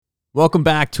Welcome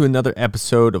back to another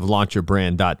episode of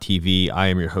LaunchYourBrand.tv. I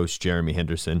am your host, Jeremy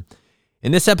Henderson.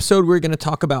 In this episode, we're going to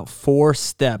talk about 4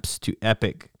 steps to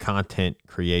epic content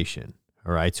creation.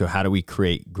 All right, so how do we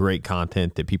create great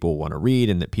content that people want to read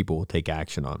and that people will take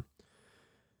action on?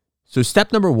 So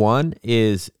step number 1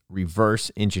 is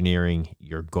reverse engineering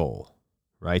your goal,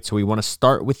 right? So we want to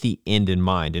start with the end in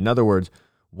mind. In other words,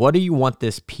 what do you want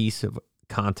this piece of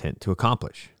content to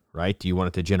accomplish, right? Do you want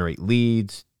it to generate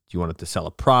leads? Do you want it to sell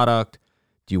a product?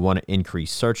 Do you want to increase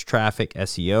search traffic,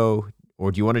 SEO? Or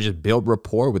do you want to just build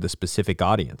rapport with a specific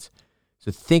audience?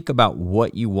 So think about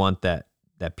what you want that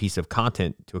piece of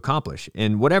content to accomplish.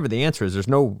 And whatever the answer is, there's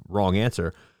no wrong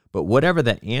answer. But whatever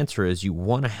that answer is, you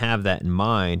want to have that in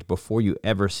mind before you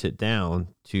ever sit down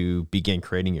to begin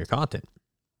creating your content.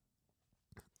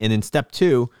 And then step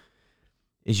 2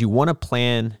 is you want to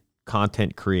plan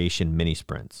content creation mini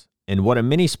sprints. And what a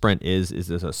mini sprint is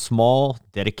a small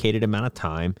dedicated amount of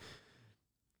time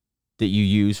that you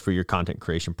use for your content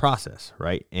creation process,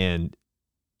 right? And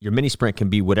your mini sprint can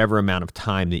be whatever amount of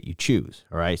time that you choose,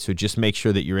 all right? So just make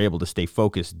sure that you're able to stay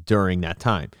focused during that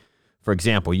time. For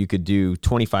example, you could do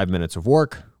 25 minutes of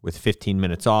work with 15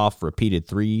 minutes off, repeated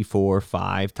 3, 4,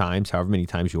 5 times, however many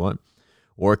times you want.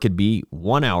 Or it could be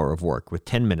 1 hour of work with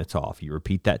 10 minutes off. You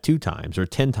repeat that 2 times or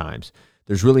 10 times.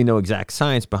 There's really no exact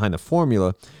science behind the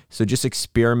formula, so just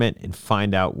experiment and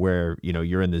find out where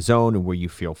you're in the zone and where you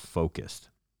feel focused.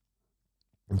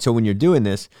 And so when you're doing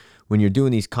this, when you're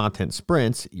doing these content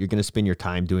sprints, you're going to spend your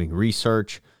time doing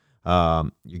research.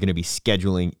 You're going to be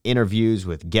scheduling interviews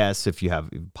with guests if you have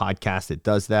a podcast that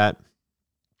does that.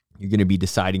 You're going to be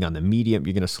deciding on the medium.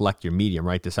 You're going to select your medium,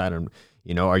 right? Decide on,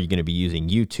 are you going to be using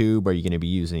YouTube? Are you going to be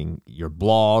using your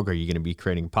blog? Are you going to be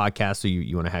creating podcasts? So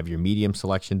you want to have your medium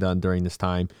selection done during this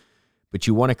time. But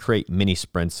you want to create mini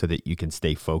sprints so that you can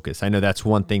stay focused. I know that's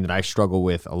one thing that I struggle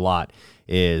with a lot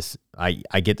is I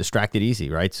get distracted easy,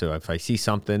 right? So if I see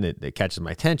something that catches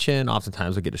my attention,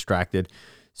 oftentimes I'll get distracted.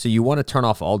 So you want to turn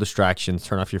off all distractions,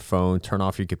 turn off your phone, turn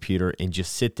off your computer, and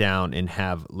just sit down and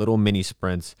have little mini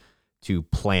sprints to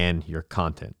plan your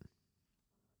content.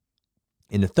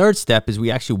 And the third step is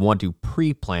we actually want to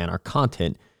pre-plan our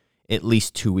content at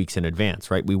least 2 weeks in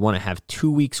advance, right? We want to have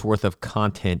 2 weeks worth of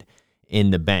content in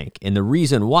the bank. And the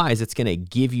reason why is it's going to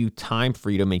give you time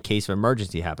freedom in case an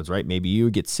emergency happens, right? Maybe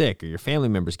you get sick or your family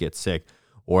members get sick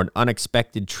or an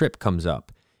unexpected trip comes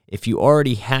up. If you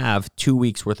already have 2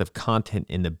 weeks worth of content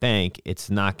in the bank, it's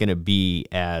not going to be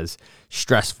as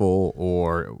stressful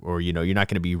or you're not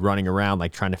going to be running around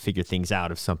like trying to figure things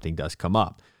out if something does come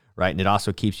up, right? And it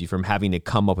also keeps you from having to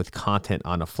come up with content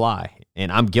on the fly. And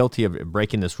I'm guilty of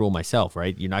breaking this rule myself,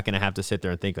 right? You're not going to have to sit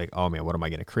there and think like, oh man, what am I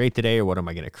going to create today? Or what am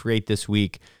I going to create this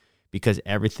week? Because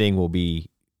everything will be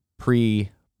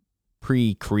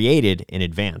pre-created in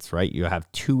advance, right? You have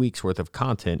 2 weeks worth of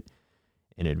content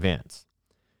in advance.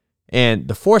 And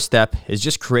the fourth step is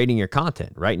just creating your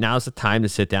content. Right now is the time to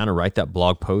sit down and write that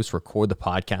blog post, record the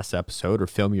podcast episode, or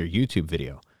film your YouTube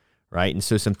video, right? And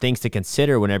so some things to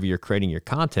consider whenever you're creating your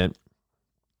content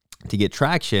to get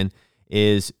traction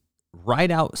is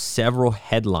write out several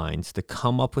headlines to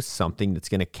come up with something that's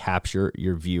going to capture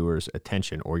your viewers'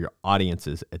 attention or your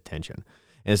audience's attention.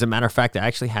 And as a matter of fact, I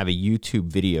actually have a YouTube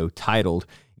video titled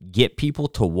Get People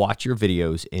to Watch Your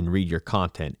Videos and Read Your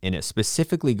Content. And it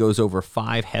specifically goes over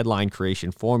 5 headline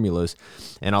creation formulas.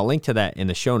 And I'll link to that in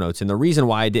the show notes. And the reason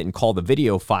why I didn't call the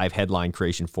video 5 headline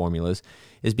creation formulas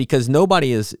is because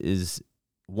nobody is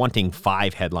wanting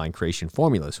 5 headline creation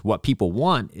formulas. What people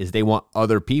want is they want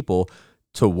other people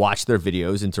to watch their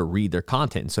videos and to read their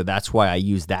content. And so that's why I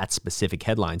use that specific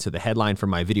headline. So the headline for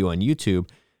my video on YouTube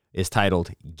is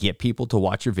titled, Get People to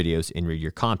Watch Your Videos and Read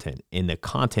Your Content. And the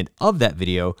content of that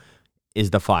video is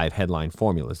the 5 headline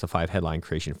formulas, the 5 headline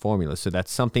creation formulas. So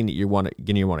that's something that you want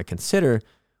to consider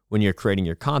when you're creating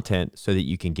your content so that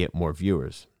you can get more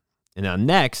viewers. And now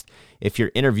next, if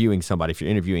you're interviewing somebody, if you're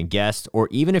interviewing guests, or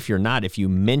even if you're not, if you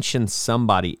mention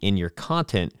somebody in your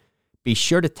content, be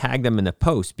sure to tag them in the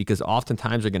post because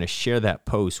oftentimes they're going to share that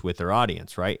post with their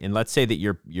audience, right? And let's say that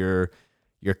your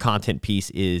content piece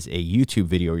is a YouTube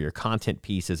video, or your content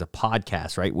piece is a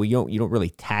podcast, right? Well, you don't really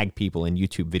tag people in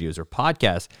YouTube videos or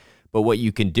podcasts, but what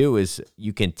you can do is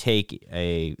you can create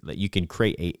a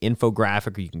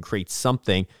infographic, or you can create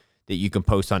something that you can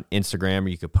post on Instagram or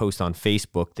you could post on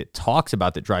Facebook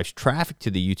that drives traffic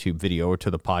to the YouTube video or to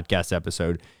the podcast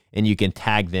episode, and you can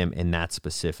tag them in that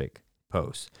specific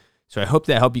post. So I hope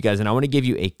that helped you guys, and I want to give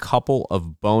you a couple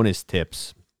of bonus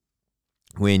tips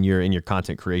when you're in your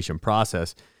content creation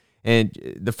process. And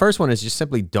the first one is just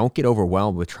simply don't get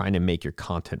overwhelmed with trying to make your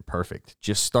content perfect.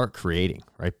 Just start creating,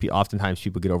 right? Oftentimes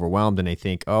people get overwhelmed and they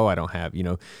think, oh, I don't have,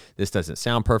 this doesn't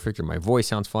sound perfect, or my voice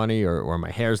sounds funny, or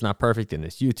my hair's not perfect in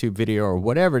this YouTube video, or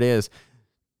whatever it is.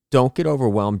 Don't get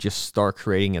overwhelmed. Just start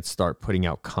creating and start putting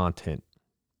out content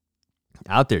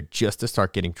out there just to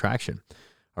start getting traction.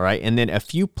 All right. And then a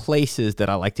few places that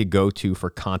I like to go to for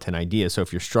content ideas. So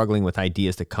if you're struggling with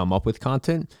ideas to come up with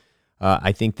content,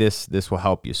 I think this will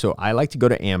help you. So I like to go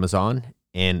to Amazon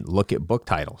and look at book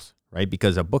titles, right?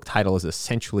 Because a book title is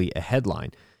essentially a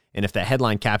headline. And if that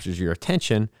headline captures your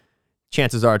attention,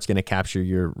 chances are it's going to capture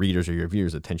your readers or your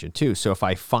viewers' attention too. So if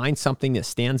I find something that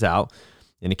stands out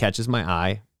and it catches my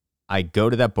eye, I go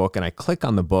to that book and I click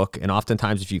on the book. And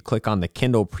oftentimes if you click on the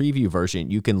Kindle preview version,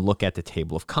 you can look at the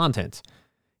table of contents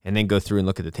and then go through and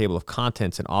look at the table of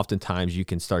contents. And oftentimes you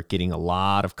can start getting a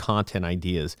lot of content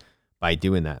ideas by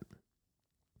doing that.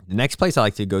 The next place I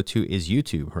like to go to is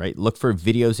YouTube, right? Look for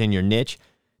videos in your niche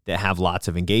that have lots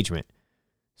of engagement.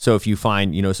 So if you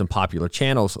find, some popular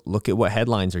channels, look at what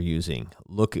headlines are using.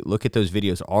 Look at those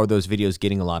videos. Are those videos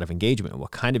getting a lot of engagement?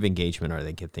 What kind of engagement are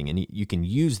they getting? And you can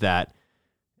use that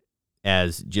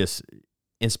as just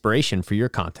inspiration for your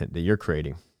content that you're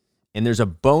creating. And there's a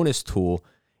bonus tool,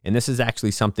 and this is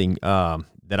actually something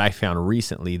that I found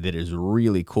recently that is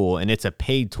really cool, and it's a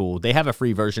paid tool. They have a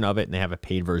free version of it, and they have a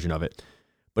paid version of it.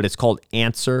 But it's called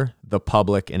Answer the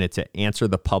Public, and it's at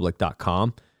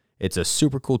answerthepublic.com. It's a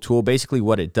super cool tool. Basically,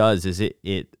 what it does is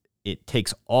it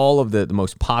takes all of the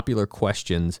most popular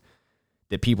questions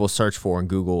that people search for in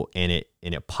Google, and it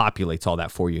populates all that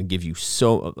for you and gives you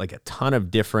a ton of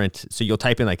different. So you'll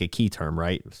type in like a key term,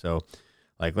 right? So,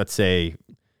 like let's say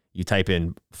you type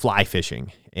in fly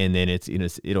fishing, and then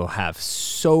it'll have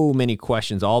so many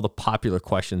questions, all the popular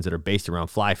questions that are based around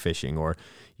fly fishing, or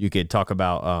you could talk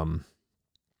about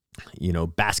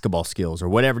basketball skills or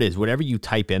whatever it is. Whatever you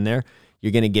type in there,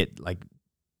 you're going to get like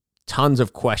tons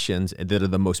of questions that are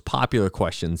the most popular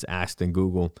questions asked in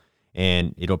Google,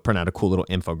 and it'll print out a cool little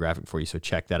infographic for you. So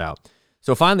check that out.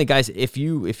 So finally, guys, if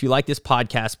you like this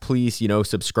podcast, please,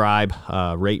 subscribe,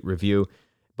 rate, review.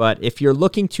 But if you're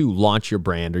looking to launch your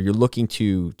brand, or you're looking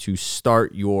to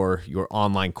start your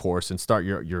online course and start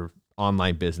your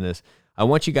online business, I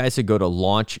want you guys to go to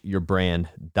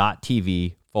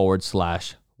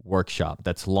launchyourbrand.tv/workshop.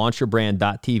 That's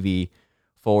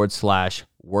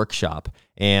launchyourbrand.tv/workshop.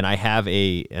 And I have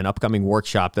an upcoming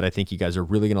workshop that I think you guys are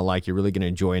really going to like. You're really going to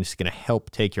enjoy, and it's going to help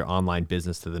take your online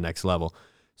business to the next level.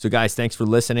 So guys, thanks for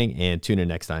listening, and tune in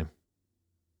next time.